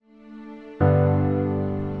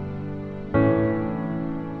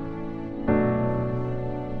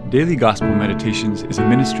Daily Gospel Meditations is a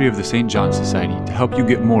ministry of the St. John Society to help you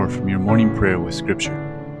get more from your morning prayer with Scripture.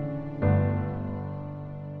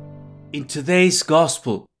 In today's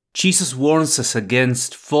Gospel, Jesus warns us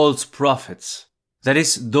against false prophets, that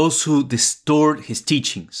is, those who distort his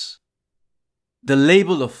teachings. The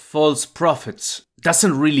label of false prophets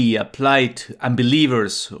doesn't really apply to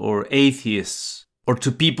unbelievers or atheists or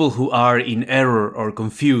to people who are in error or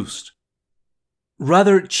confused.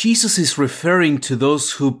 Rather, Jesus is referring to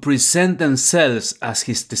those who present themselves as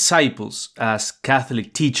his disciples, as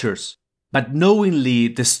Catholic teachers, but knowingly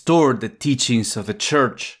distort the teachings of the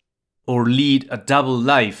Church or lead a double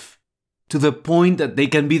life to the point that they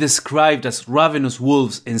can be described as ravenous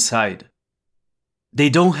wolves inside.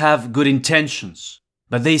 They don't have good intentions,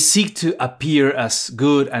 but they seek to appear as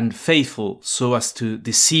good and faithful so as to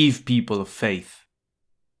deceive people of faith.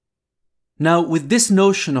 Now, with this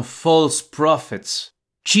notion of false prophets,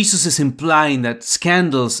 Jesus is implying that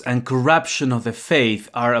scandals and corruption of the faith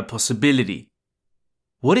are a possibility.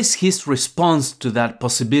 What is his response to that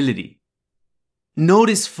possibility?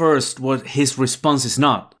 Notice first what his response is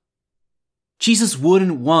not. Jesus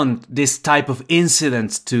wouldn't want this type of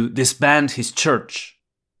incidents to disband his church,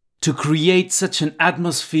 to create such an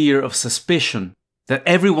atmosphere of suspicion that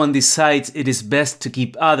everyone decides it is best to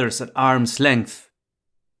keep others at arm's length.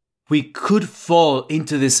 We could fall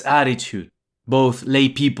into this attitude, both lay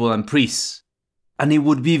people and priests, and it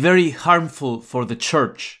would be very harmful for the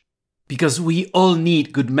church, because we all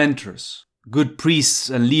need good mentors, good priests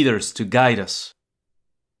and leaders to guide us.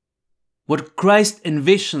 What Christ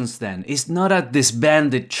envisions then is not a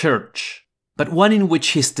disbanded church, but one in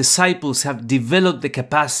which his disciples have developed the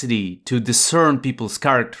capacity to discern people's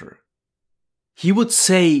character. He would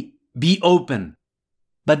say, be open,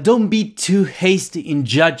 but don't be too hasty in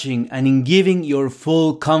judging and in giving your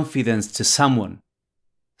full confidence to someone.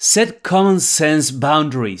 Set common sense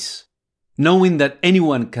boundaries, knowing that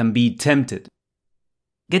anyone can be tempted.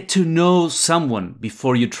 Get to know someone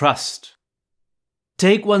before you trust.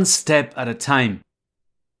 Take one step at a time.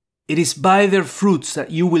 It is by their fruits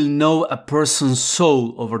that you will know a person's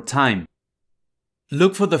soul over time.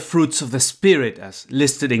 Look for the fruits of the Spirit as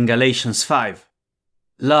listed in Galatians 5.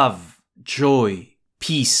 Love, joy,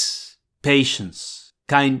 peace, patience,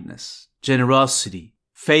 kindness, generosity,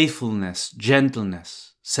 faithfulness,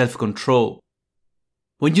 gentleness, self-control.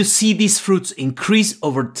 When you see these fruits increase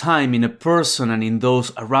over time in a person and in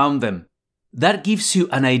those around them, that gives you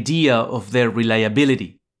an idea of their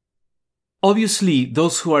reliability. Obviously,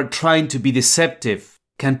 those who are trying to be deceptive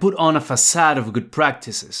can put on a facade of good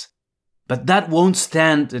practices, but that won't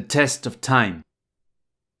stand the test of time.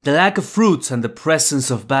 The lack of fruits and the presence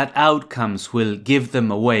of bad outcomes will give them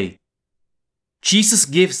away. Jesus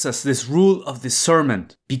gives us this rule of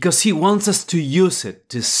discernment because he wants us to use it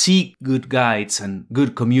to seek good guides and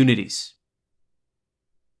good communities.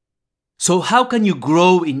 So how can you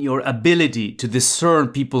grow in your ability to discern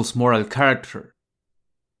people's moral character?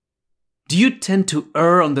 Do you tend to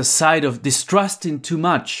err on the side of distrusting too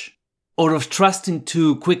much, or of trusting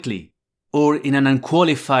too quickly, or in an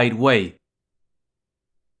unqualified way?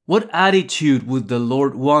 What attitude would the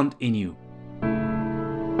Lord want in you?